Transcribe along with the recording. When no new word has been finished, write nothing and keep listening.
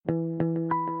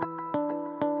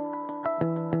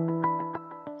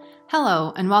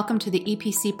Hello, and welcome to the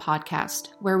EPC podcast,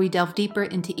 where we delve deeper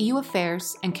into EU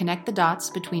affairs and connect the dots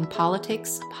between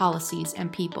politics, policies, and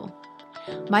people.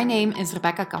 My name is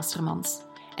Rebecca Kastermans,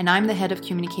 and I'm the head of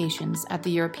communications at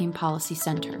the European Policy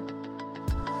Center.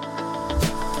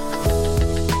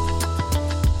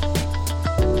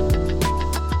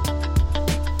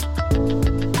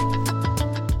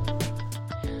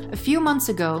 A few months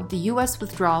ago, the US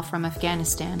withdrawal from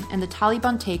Afghanistan and the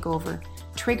Taliban takeover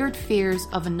triggered fears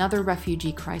of another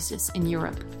refugee crisis in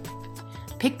Europe.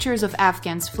 Pictures of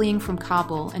Afghans fleeing from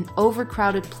Kabul and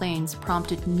overcrowded planes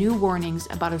prompted new warnings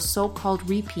about a so-called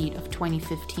repeat of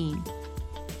 2015.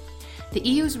 The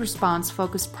EU's response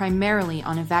focused primarily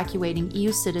on evacuating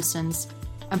EU citizens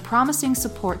and promising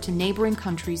support to neighboring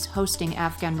countries hosting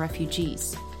Afghan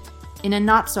refugees, in a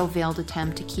not-so-veiled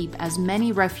attempt to keep as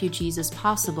many refugees as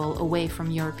possible away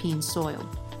from European soil.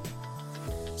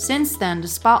 Since then, the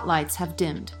spotlights have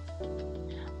dimmed.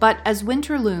 But as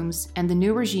winter looms and the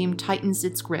new regime tightens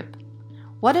its grip,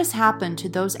 what has happened to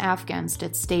those Afghans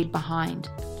that stayed behind?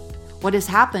 What has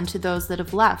happened to those that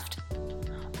have left?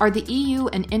 Are the EU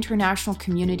and international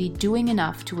community doing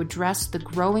enough to address the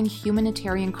growing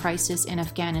humanitarian crisis in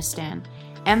Afghanistan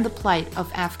and the plight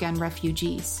of Afghan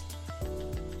refugees?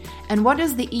 And what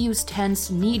is the EU's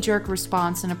tense, knee-jerk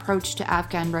response and approach to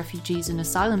Afghan refugees and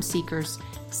asylum seekers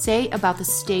say about the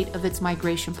state of its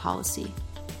migration policy?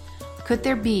 Could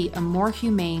there be a more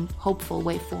humane, hopeful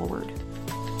way forward?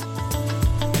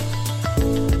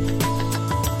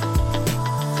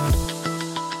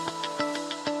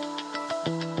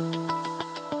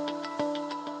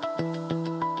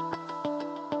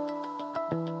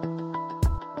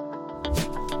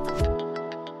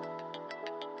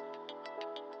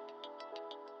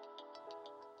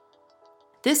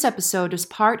 This episode is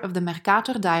part of the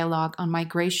Mercator Dialogue on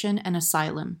Migration and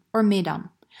Asylum, or MEDAM,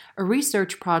 a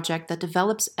research project that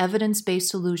develops evidence-based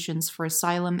solutions for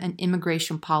asylum and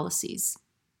immigration policies.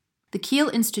 The Kiel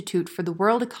Institute for the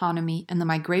World Economy and the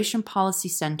Migration Policy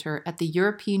Center at the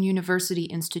European University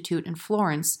Institute in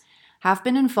Florence have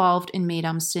been involved in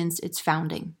MEDAM since its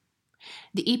founding.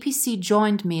 The EPC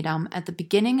joined MEDAM at the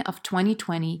beginning of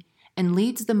 2020 and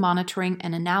leads the monitoring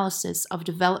and analysis of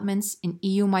developments in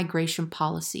EU migration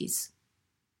policies.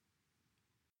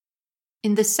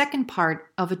 In the second part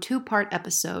of a two-part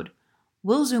episode,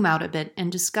 we'll zoom out a bit and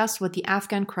discuss what the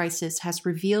Afghan crisis has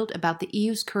revealed about the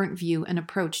EU's current view and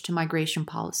approach to migration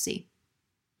policy.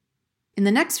 In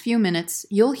the next few minutes,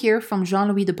 you'll hear from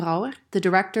Jean-Louis De Brouwer, the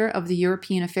director of the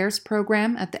European Affairs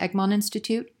Program at the Egmont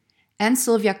Institute, and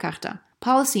Silvia Carta,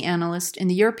 policy analyst in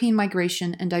the European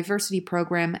Migration and Diversity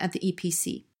Program at the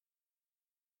EPC.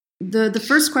 The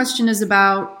first question is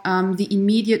about the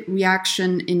immediate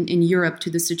reaction in Europe to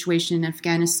the situation in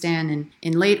Afghanistan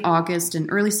in late August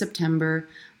and early September,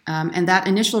 and that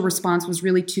initial response was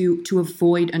really to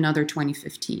avoid another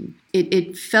 2015.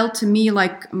 It felt to me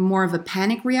like more of a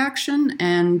panic reaction,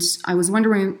 and I was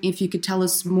wondering if you could tell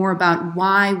us more about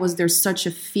why was there such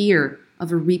a fear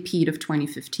of a repeat of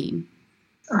 2015?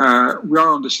 We are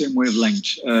on the same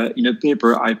wavelength. In a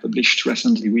paper I published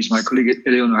recently with my colleague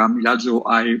Helena Hahn,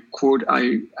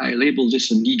 I labeled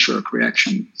this a knee-jerk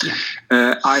reaction.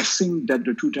 Yeah. I think that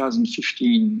the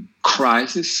 2015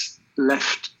 crisis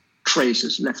left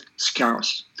traces, left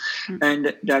scars,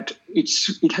 and that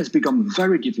it has become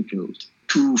very difficult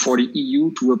for the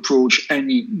EU to approach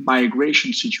any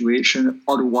migration situation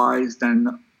otherwise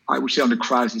than, I would say, on the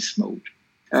crisis mode.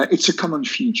 It's a common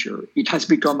feature. It has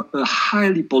become a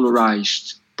highly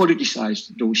polarized,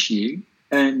 politicized dossier.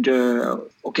 And,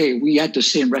 we had the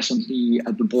same recently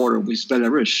at the border with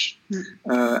Belarus.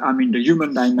 The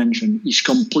human dimension is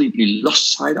completely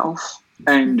lost sight of.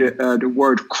 And the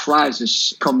word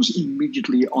crisis comes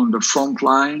immediately on the front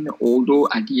line, although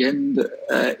at the end,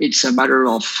 it's a matter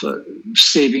of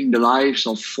saving the lives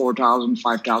of 4,000,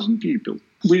 5,000 people.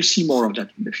 We'll see more of that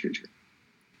in the future.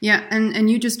 Yeah, and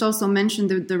you just also mentioned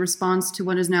the response to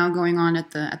what is now going on at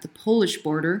the Polish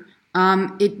border.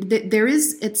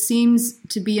 It seems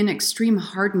to be an extreme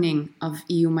hardening of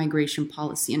EU migration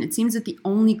policy, and it seems that the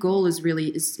only goal is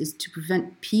to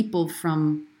prevent people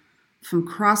from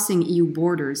crossing EU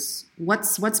borders.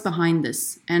 What's behind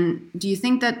this? And do you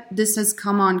think that this has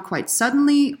come on quite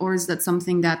suddenly, or is that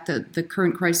something that the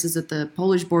current crisis at the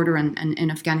Polish border and in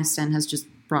Afghanistan has just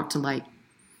brought to light?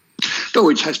 Though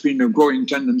it has been a growing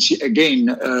tendency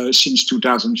again since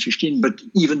 2015, but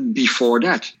even before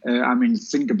that.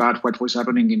 Think about what was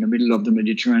happening in the middle of the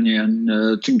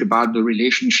Mediterranean. Think about the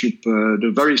relationship,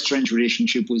 the very strange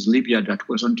relationship with Libya that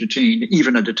was entertained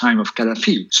even at the time of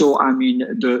Gaddafi. So,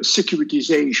 the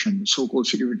securitization, so-called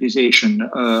securitization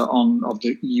of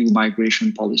the EU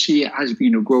migration policy has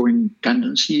been a growing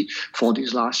tendency for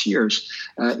these last years.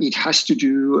 It has to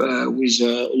do with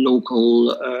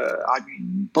local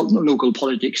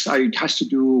politics. It has to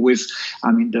do with,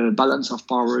 the balance of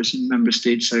powers in member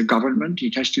states' government.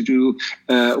 It has to do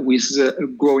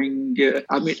with growing,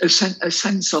 a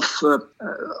sense of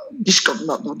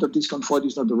discomfort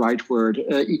is not the right word.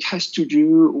 It has to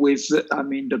do with,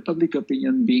 the public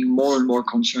opinion being more and more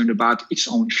concerned about its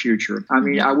own future.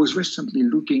 I was recently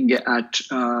looking at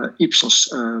Ipsos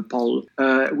poll,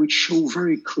 which show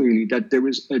very clearly that there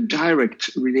is a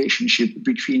direct relationship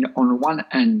between, on one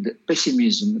hand,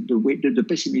 pessimism, the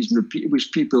pessimism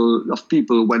with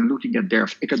people when looking at their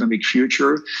economic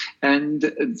future,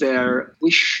 and their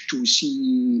wish to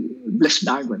see less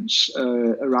migrants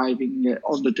arriving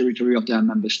on the territory of their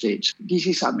member states. This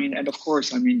is, and of course,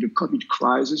 the COVID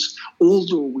crisis,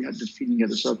 although we had the feeling at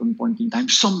a certain point in time,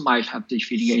 some might have the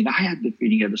feeling, and I had the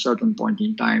feeling at a certain point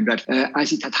in time, that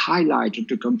as it had highlighted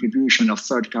the contribution of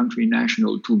third country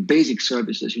nationals to basic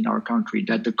services in our country,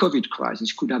 that the COVID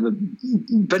crisis could have a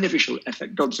beneficial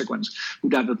consequence,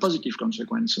 would have a positive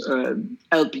consequence,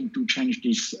 helping to change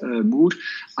this mood.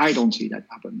 I don't see that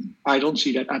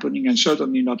happening. And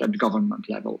certainly not at the government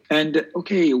level. And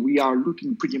okay, we are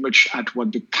looking pretty much at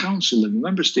what the Council and the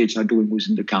member states are doing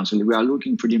within the Council. We are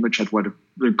looking pretty much at what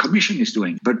the Commission is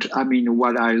doing. But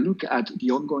what I look at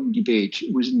the ongoing debate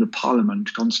within the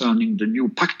Parliament concerning the new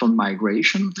Pact on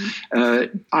Migration,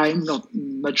 I'm not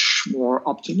much more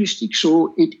optimistic.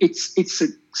 So it's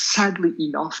sadly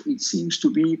enough, it seems to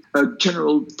be a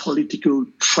general political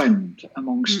trend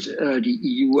amongst the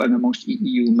EU and amongst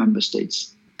EU member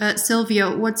states.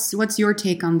 Silvia, what's your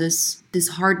take on this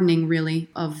hardening, really,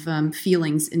 of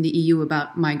feelings in the EU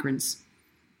about migrants?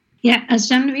 Yeah, as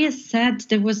Jean-Louis has said,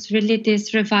 there was really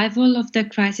this revival of the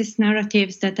crisis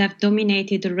narratives that have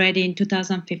dominated already in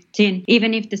 2015,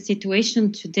 even if the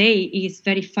situation today is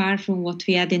very far from what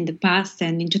we had in the past,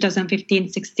 and in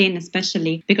 2015-16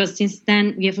 especially, because since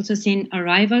then we have also seen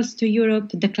arrivals to Europe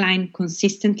decline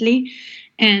consistently.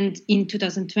 And in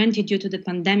 2020, due to the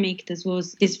pandemic, this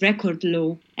was this record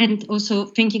low. And also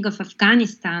thinking of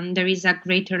Afghanistan, there is a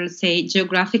greater, let's say,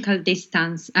 geographical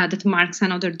distance that marks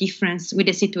another difference with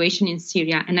the situation in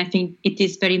Syria. And I think it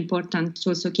is very important to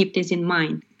also keep this in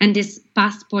mind. And these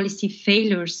past policy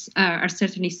failures are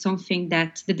certainly something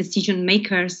that the decision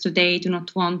makers today do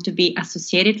not want to be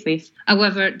associated with.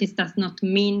 However, this does not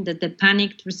mean that the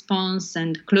panicked response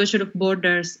and closure of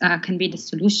borders can be the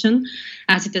solution,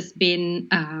 as it has been,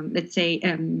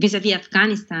 vis-a-vis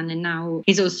Afghanistan, and now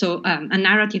is also a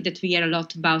narrative that we hear a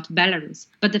lot about Belarus.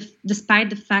 But despite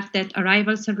the fact that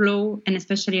arrivals are low, and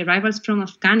especially arrivals from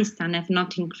Afghanistan have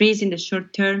not increased in the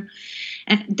short term,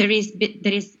 there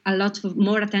is a lot of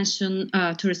more attention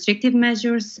to restrictive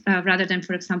measures rather than,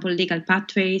 for example, legal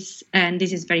pathways, and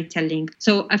this is very telling.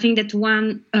 So I think that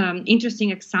one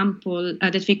interesting example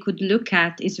that we could look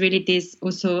at is really this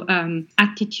also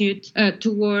attitude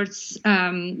towards,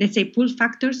 pull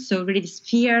factors. So really this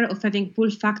fear of having pull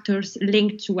factors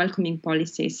linked to welcoming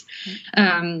policies.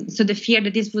 So the fear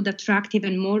that this would attract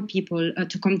even more people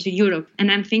to come to Europe.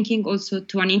 And I'm thinking also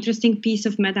to an interesting piece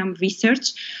of MEDAM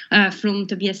research from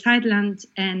Tobias Heidland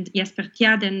and Jesper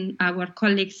Tjaden, our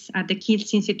colleagues at the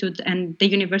Egmont Institute and the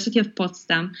University of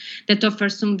Potsdam, that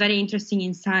offers some very interesting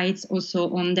insights also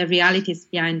on the realities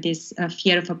behind this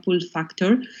fear of a pull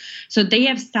factor. So they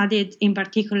have studied in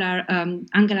particular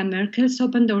Angela Merkel's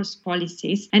open doors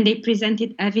policies, and they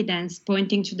presented evidence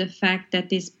pointing to the fact that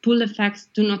these pull effects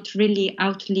do not really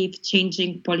outlive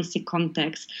changing policy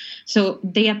contexts. So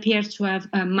they appear to have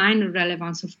a minor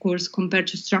relevance, of course, compared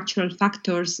to structural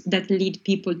factors that lead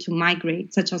people to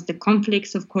migrate, such as the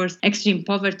conflicts, of course, extreme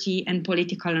poverty and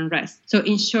political unrest. So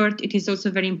in short, it is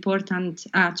also very important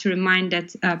to remind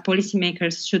that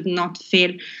policymakers should not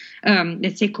feel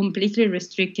completely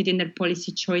restricted in their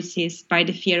policy choices by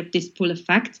the fear of this pull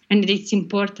effect. And it's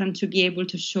important to be able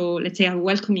to show, a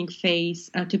welcoming face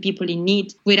to people in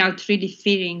need without really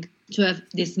fearing to have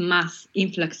these mass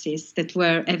influxes that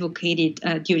were evocated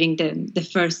during the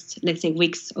first,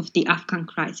 weeks of the Afghan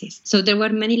crisis. So there were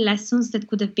many lessons that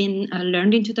could have been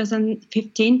learned in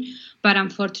 2015, but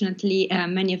unfortunately,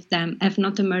 many of them have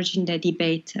not emerged in the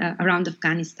debate around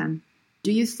Afghanistan.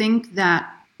 Do you think that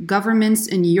governments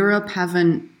in Europe have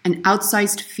an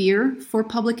outsized fear for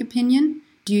public opinion?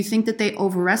 Do you think that they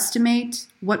overestimate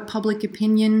what public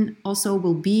opinion also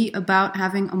will be about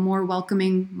having a more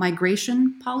welcoming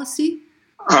migration policy?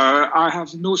 I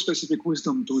have no specific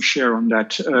wisdom to share on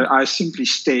that. I simply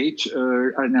state,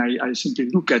 and I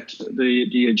simply look at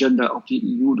the agenda of the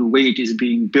EU, the way it is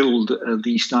being built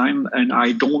this time, and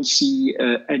I don't see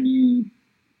any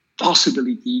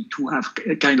possibility to have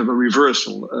a kind of a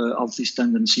reversal of this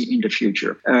tendency in the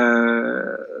future.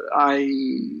 I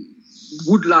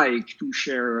would like to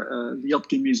share the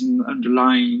optimism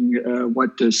underlying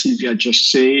what Silvia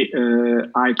just said.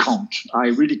 I can't. I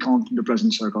really can't in the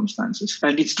present circumstances.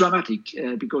 And it's dramatic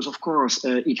because, of course,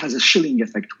 it has a chilling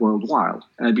effect worldwide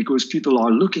because people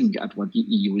are looking at what the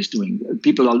EU is doing.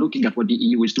 People are looking at what the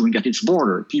EU is doing at its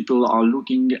border. People are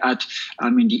looking at,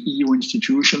 the EU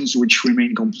institutions, which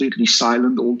remain completely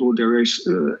silent, although there is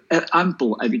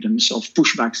ample evidence of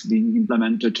pushbacks being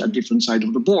implemented at different sides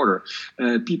of the border.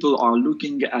 People are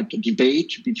looking at the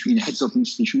debate between heads of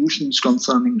institutions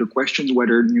concerning the question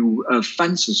whether new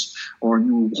fences or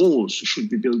new walls should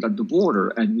be built at the border.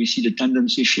 And we see the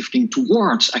tendency shifting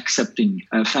towards accepting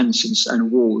fences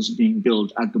and walls being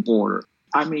built at the border.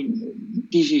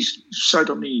 This is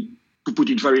certainly, to put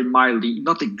it very mildly,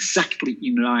 not exactly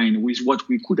in line with what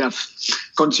we could have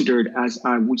considered as,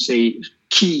 I would say,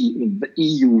 key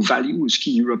EU values,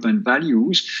 key European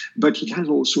values, but it has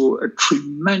also a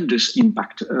tremendous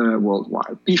impact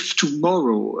worldwide. If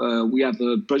tomorrow we have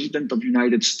a president of the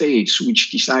United States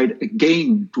which decide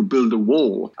again to build a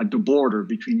wall at the border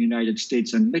between the United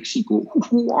States and Mexico,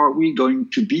 who are we going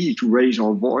to be to raise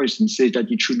our voice and say that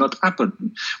it should not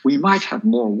happen? We might have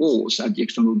more walls at the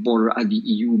external border at the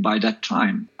EU by that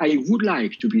time. I would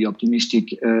like to be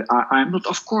optimistic. I'm not,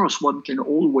 of course, one can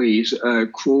always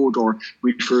quote or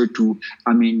refer to,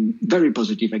 very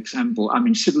positive example.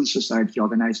 Civil society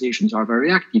organizations are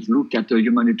very active. Look at the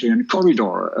humanitarian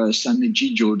corridor. San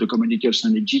Egidio, the community of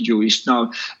San Egidio is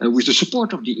now, with the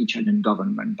support of the Italian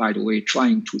government, by the way,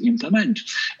 trying to implement.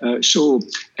 So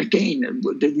again,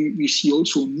 we see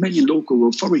also many local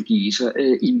authorities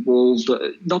involved,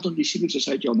 not only civil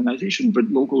society organizations, but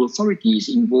local authorities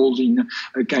involved in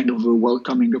a kind of a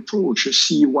welcoming approach.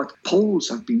 See what Poles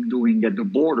have been doing at the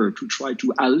border to try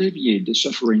to alleviate the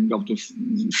suffering of the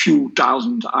few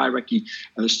thousand Iraqi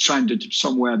stranded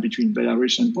somewhere between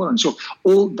Belarus and Poland. So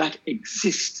all that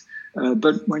exists.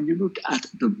 But when you look at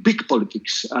the big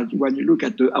politics, when you look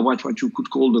at what you could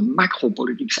call the macro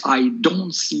politics, I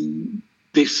don't see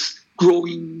this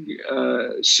growing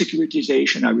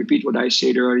securitization, I repeat what I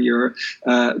said earlier,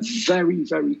 very,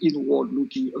 very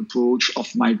inward-looking approach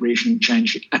of migration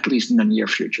change, at least in the near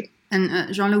future.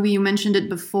 And Jean-Louis, you mentioned it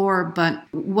before, but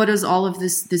what does all of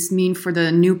this mean for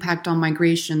the new pact on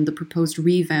migration, the proposed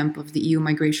revamp of the EU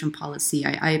migration policy?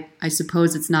 I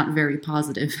suppose it's not very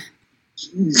positive.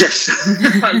 Yes,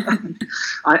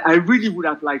 I really would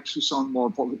have liked to sound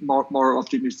more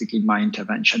optimistic in my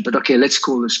intervention. But okay, let's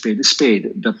call a spade a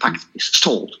spade. The pact is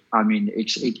stalled.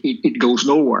 It goes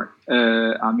nowhere.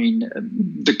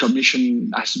 The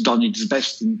Commission has done its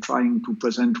best in trying to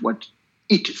present what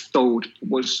it thought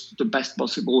was the best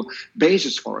possible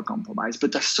basis for a compromise.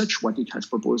 But as such, what it has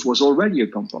proposed was already a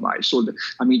compromise. So,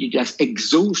 it has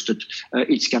exhausted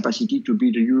its capacity to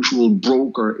be the usual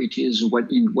broker it is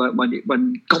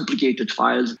when complicated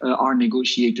files are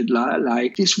negotiated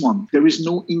like this one. There is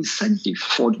no incentive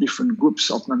for different groups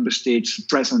of member states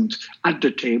present at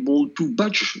the table to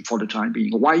budge for the time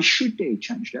being. Why should they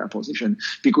change their position?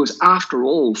 Because after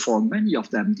all, for many of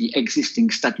them, the existing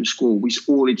status quo with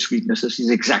all its weaknesses is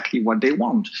exactly what they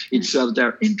want. It serves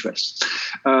their interests.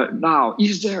 Now,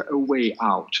 is there a way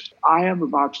out? I am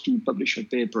about to publish a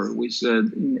paper with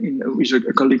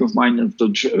a colleague of mine at the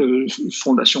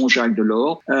Fondation Jacques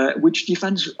Delors, which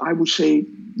defends, I would say,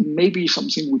 maybe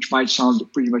something which might sound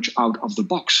pretty much out of the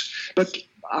box. But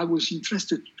I was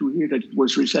interested to hear that it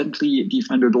was recently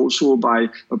defended also by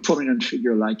a prominent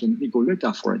figure like Enrico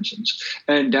Letta, for instance.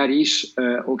 And that is,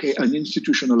 an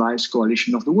institutionalized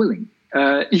coalition of the willing.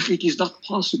 If it is not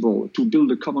possible to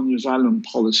build a common asylum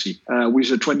policy with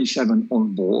the 27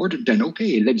 on board, then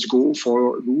okay, let's go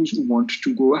for those who want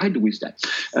to go ahead with that.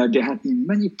 There have been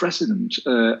many precedents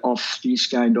of this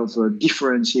kind of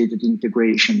differentiated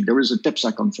integration. There is a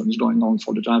TEPSA conference going on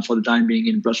for the time being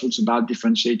in Brussels about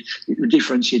differentiated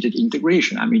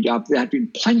integration. There have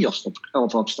been plenty of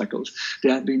obstacles.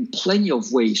 There have been plenty of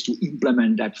ways to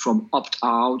implement that, from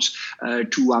opt-outs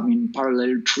to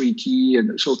parallel treaty,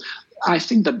 and so. I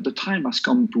think that the time has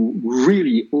come to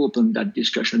really open that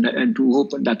discussion and to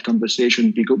open that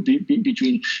conversation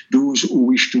between those who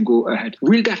wish to go ahead.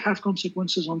 Will that have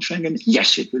consequences on Schengen?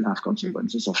 Yes, it will have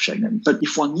consequences of Schengen. But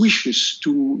if one wishes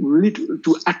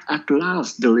to at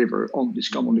last deliver on this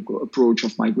common approach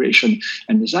of migration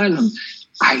and asylum,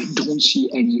 I don't see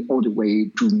any other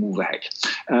way to move ahead.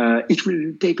 It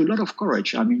will take a lot of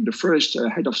courage. I mean, the first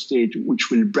head of state which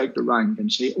will break the rank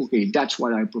and say, okay, that's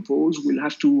what I propose, will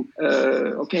have to,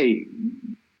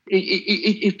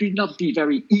 it will not be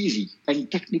very easy. And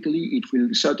technically, it will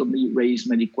certainly raise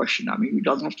many questions. I mean, we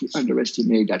don't have to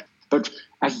underestimate that. But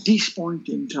at this point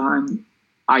in time,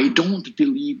 I don't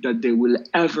believe that there will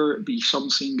ever be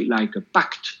something like a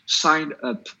pact signed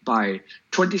up by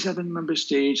 27 member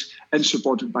states and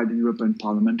supported by the European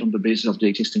Parliament on the basis of the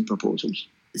existing proposals.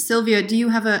 Silvia, do you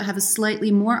have a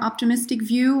slightly more optimistic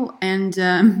view? And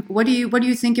what do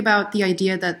you think about the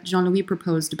idea that Jean-Louis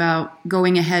proposed about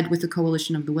going ahead with the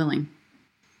coalition of the willing?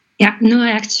 Yeah, no, I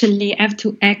actually have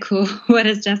to echo what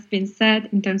has just been said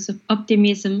in terms of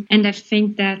optimism. And I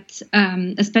think that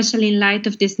especially in light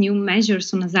of these new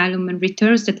measures on asylum and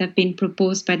returns that have been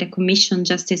proposed by the Commission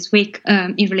just this week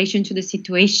in relation to the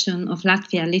situation of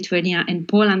Latvia, Lithuania and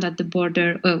Poland at the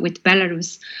border with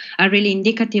Belarus are really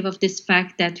indicative of this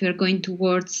fact that we are going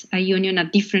towards a union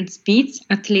at different speeds,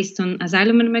 at least on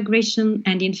asylum and migration.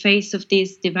 And in face of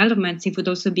these developments, it would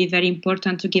also be very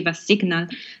important to give a signal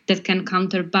that can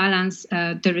counterbalance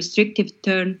the restrictive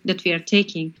turn that we are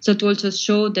taking. So to also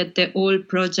show that the whole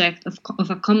project of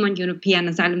a common European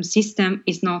asylum system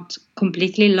is not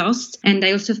completely lost. And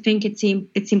I also think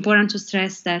it's important to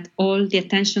stress that all the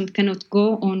attention cannot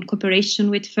go on cooperation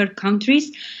with third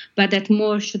countries, but that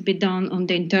more should be done on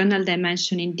the internal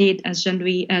dimension, indeed, as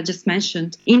Jean-Louis just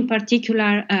mentioned. In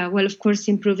particular, of course,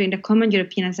 improving the common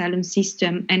European asylum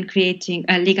system and creating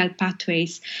legal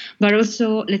pathways, but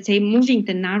also, let's say, moving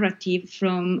the narrative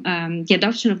from the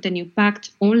adoption of the new pact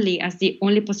only as the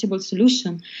only possible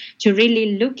solution to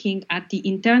really looking at the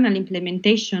internal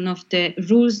implementation of the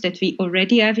rules that we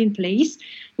already have in place,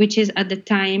 which is at the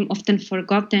time often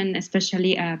forgotten,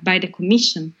 especially by the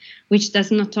Commission, which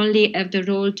does not only have the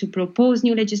role to propose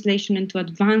new legislation and to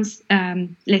advance,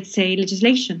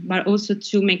 legislation, but also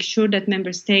to make sure that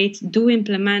member states do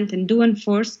implement and do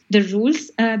enforce the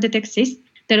rules that exist,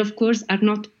 that of course are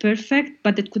not perfect,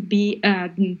 but that could be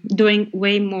doing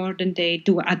way more than they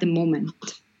do at the moment.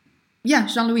 Yeah,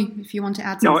 Jean-Louis, if you want to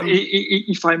add something. No,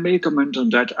 if I may comment on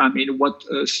that, I mean, what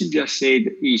Silvia said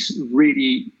is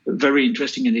really very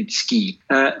interesting and it's key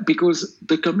because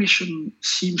the Commission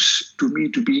seems to me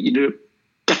to be in a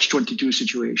catch-22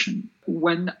 situation.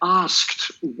 When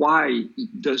asked why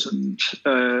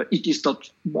it is not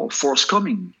more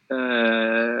forthcoming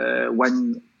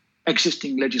when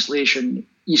existing legislation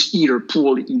is either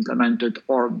poorly implemented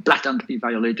or blatantly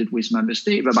violated by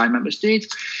member states,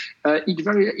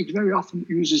 it very often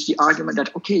uses the argument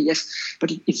that, okay, yes,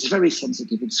 but it's very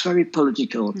sensitive, it's very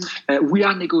political. We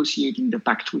are negotiating the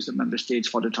pact with the member states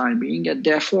for the time being, and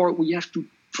therefore we have to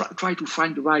try to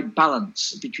find the right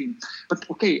balance between. But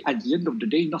okay, at the end of the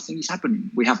day, nothing is happening.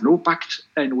 We have no pact,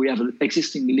 and we have an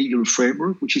existing legal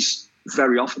framework, which is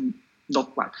very often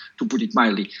not well, to put it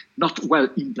mildly, not well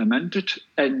implemented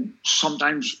and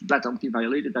sometimes blatantly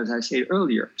violated, as I said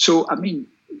earlier. So, I mean,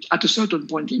 at a certain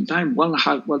point in time, one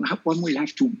will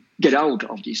have to get out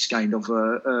of this kind of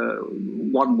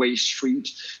one-way street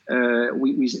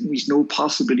with no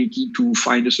possibility to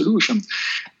find a solution.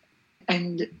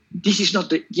 And this is not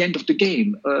the end of the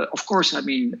game. Of course, I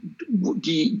mean,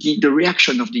 the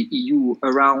reaction of the EU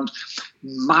around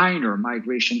minor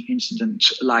migration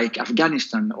incidents like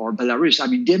Afghanistan or Belarus, I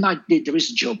mean, there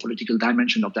is a geopolitical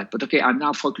dimension of that. But okay, I'm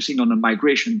now focusing on the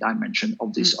migration dimension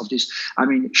of this. I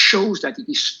mean, shows that it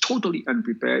is totally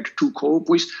unprepared to cope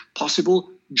with possible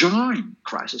joint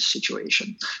crisis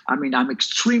situation. I mean, I'm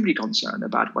extremely concerned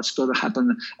about what's going to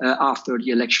happen after the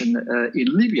election in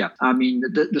Libya. I mean,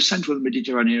 the central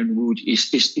Mediterranean route is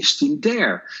still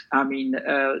there. I mean,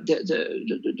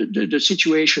 the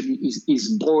situation is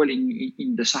boiling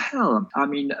in the Sahel. I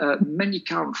mean, many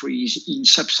countries in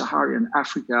sub-Saharan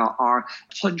Africa are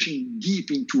plunging deep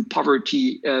into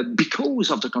poverty because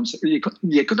of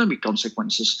the economic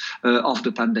consequences of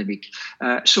the pandemic.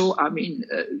 So, I mean,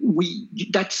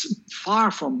 that's far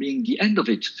from being the end of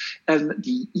it. And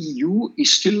the EU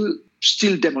is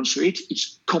still demonstrates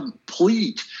its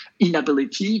complete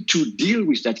inability to deal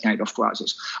with that kind of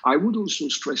crisis. I would also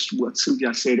stress what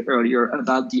Silvia said earlier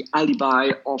about the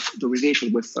alibi of the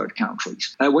relation with third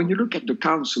countries. When you look at the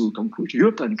Council conclusion,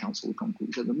 European Council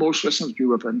conclusion, the most recent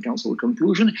European Council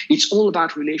conclusion, it's all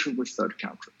about relation with third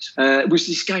countries, with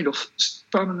this kind of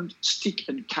permanent stick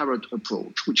and carrot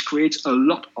approach, which creates a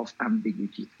lot of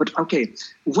ambiguity. But okay,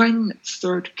 when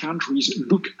third countries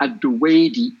look at the way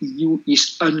the EU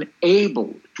is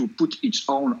unable to put its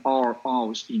own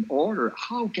house in order,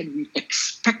 how can we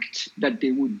expect that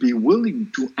they would be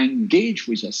willing to engage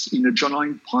with us in a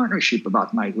genuine partnership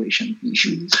about migration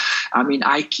issues? I mean,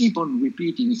 I keep on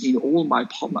repeating in all my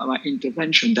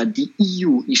intervention that the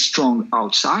EU is strong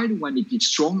outside when it is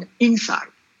strong inside.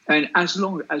 And as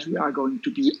long as we are going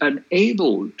to be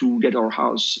unable to get our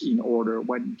house in order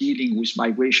when dealing with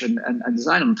migration and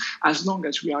asylum, as long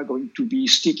as we are going to be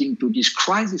sticking to this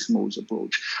crisis mode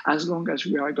approach, as long as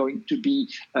we are going to be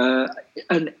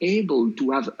unable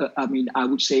to have, I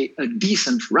would say, a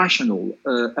decent rationale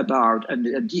about and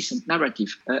a decent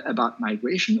narrative about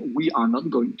migration, we are not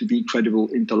going to be credible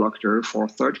interlocutor for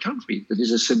third country. That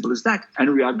is as simple as that.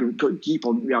 And we are going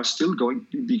to we are still going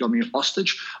to be becoming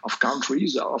hostage of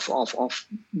countries, of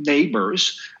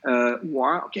neighbors who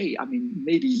are,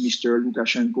 maybe Mr.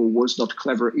 Lukashenko was not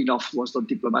clever enough, was not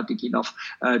diplomatic enough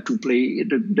to play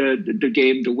the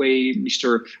game the way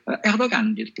Mr.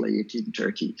 Erdogan did play it in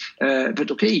Turkey. But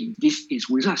okay, this is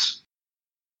with us.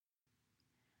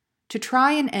 To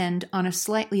try and end on a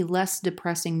slightly less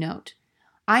depressing note,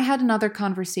 I had another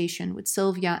conversation with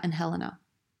Silvia and Helena.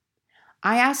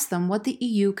 I asked them what the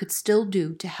EU could still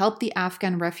do to help the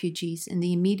Afghan refugees in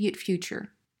the immediate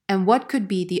future, and what could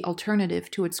be the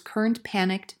alternative to its current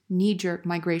panicked, knee-jerk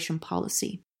migration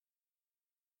policy.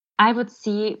 I would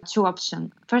see two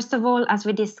options. First of all, as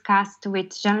we discussed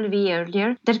with Jean-Louis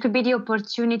earlier, there could be the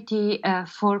opportunity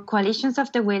for coalitions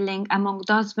of the willing among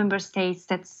those member states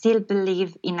that still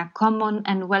believe in a common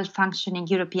and well-functioning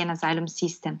European asylum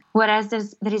system. Whereas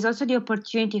there is also the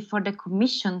opportunity for the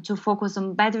Commission to focus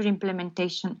on better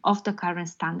implementation of the current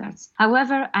standards.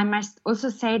 However, I must also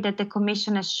say that the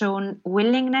Commission has shown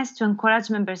willingness to encourage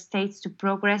member states to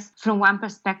progress from one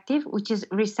perspective, which is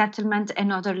resettlement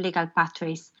and other legal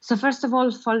pathways. So first of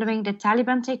all, following the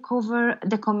Taliban takeover,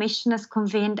 the Commission has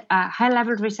convened a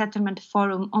high-level resettlement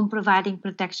forum on providing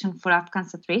protection for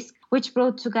Afghans at risk, which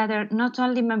brought together not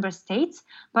only member states,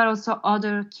 but also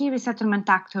other key resettlement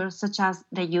actors such as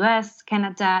the US,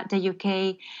 Canada, the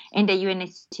UK, and the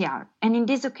UNHCR. And in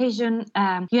this occasion,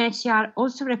 UNHCR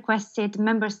also requested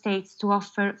member states to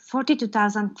offer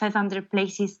 42,500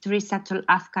 places to resettle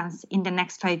Afghans in the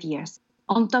next 5 years,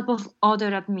 on top of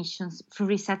other admissions for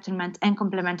resettlement and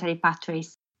complementary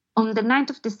pathways. On the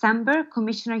 9th of December,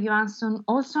 Commissioner Johansson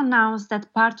also announced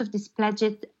that part of this pledge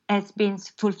has been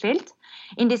fulfilled,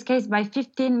 in this case by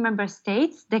 15 member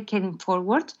states that came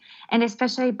forward, and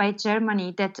especially by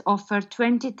Germany that offered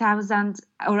 20,000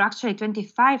 or actually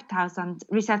 25,000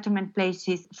 resettlement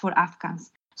places for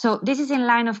Afghans. So this is in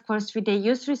line, of course, with the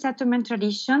youth resettlement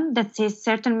tradition that sees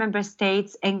certain member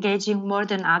states engaging more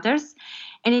than others.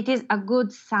 And it is a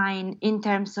good sign in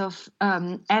terms of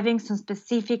having some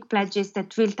specific pledges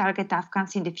that will target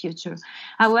Afghans in the future.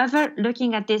 However,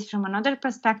 looking at this from another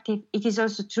perspective, it is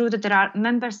also true that there are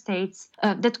member states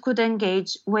that could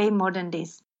engage way more than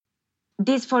this.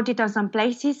 These 40,000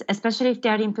 places, especially if they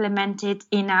are implemented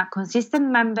in a consistent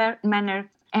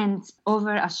manner, and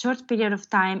over a short period of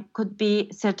time, could be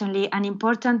certainly an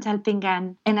important helping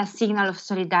hand and a signal of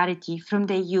solidarity from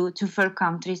the EU to third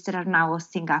countries that are now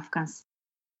hosting Afghans.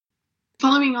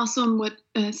 Following also on what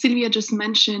Silvia just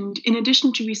mentioned, in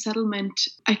addition to resettlement,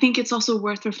 I think it's also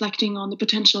worth reflecting on the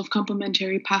potential of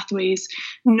complementary pathways,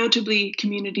 notably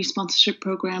community sponsorship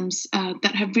programs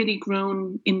that have really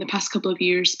grown in the past couple of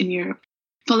years in Europe.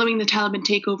 Following the Taliban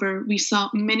takeover, we saw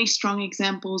many strong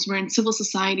examples wherein civil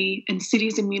society and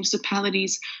cities and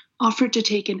municipalities offered to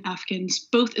take in Afghans,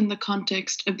 both in the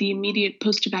context of the immediate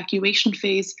post-evacuation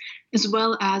phase, as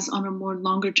well as on a more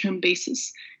longer-term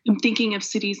basis. I'm thinking of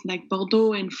cities like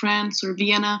Bordeaux in France or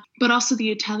Vienna, but also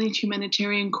the Italian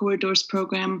Humanitarian Corridors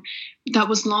program that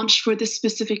was launched for this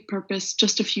specific purpose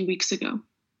just a few weeks ago.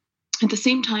 At the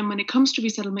same time, when it comes to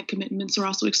resettlement commitments, we're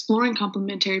also exploring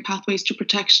complementary pathways to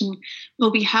protection. While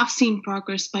we have seen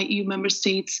progress by EU member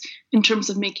states in terms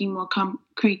of making more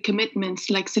concrete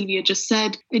commitments, like Silvia just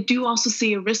said, I do also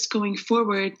see a risk going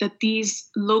forward that these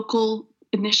local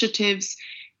initiatives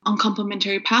on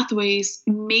complementary pathways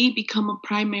may become a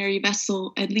primary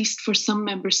vessel, at least for some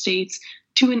member states,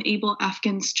 to enable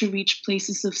Afghans to reach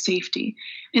places of safety.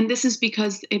 And this is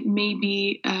because it may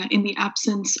be in the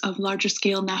absence of larger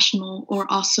scale national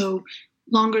or also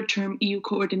longer-term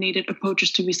EU-coordinated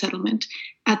approaches to resettlement.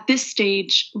 At this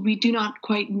stage, we do not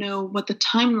quite know what the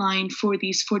timeline for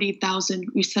these 40,000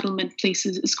 resettlement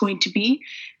places is going to be,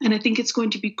 and I think it's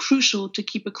going to be crucial to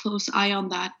keep a close eye on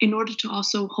that in order to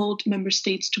also hold member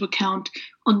states to account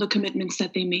on the commitments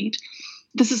that they made.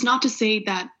 This is not to say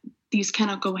that these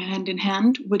cannot go hand in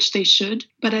hand, which they should.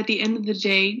 But at the end of the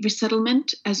day,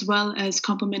 resettlement as well as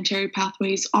complementary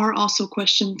pathways are also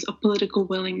questions of political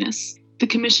willingness. The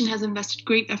Commission has invested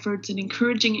great efforts in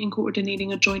encouraging and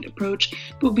coordinating a joint approach,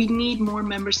 but we need more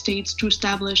member states to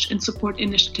establish and support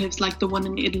initiatives like the one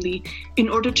in Italy in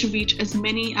order to reach as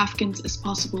many Afghans as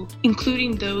possible,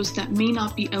 including those that may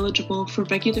not be eligible for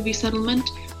regular resettlement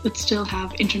but still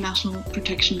have international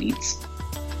protection needs.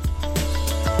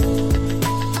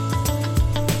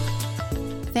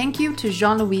 Thank you to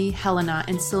Jean-Louis, Helena,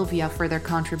 and Silvia for their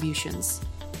contributions.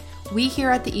 We here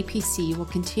at the EPC will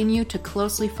continue to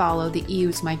closely follow the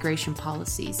EU's migration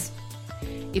policies.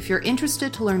 If you're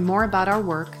interested to learn more about our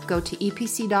work, go to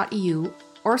epc.eu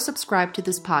or subscribe to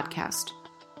this podcast.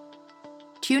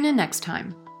 Tune in next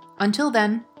time. Until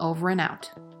then, over and out.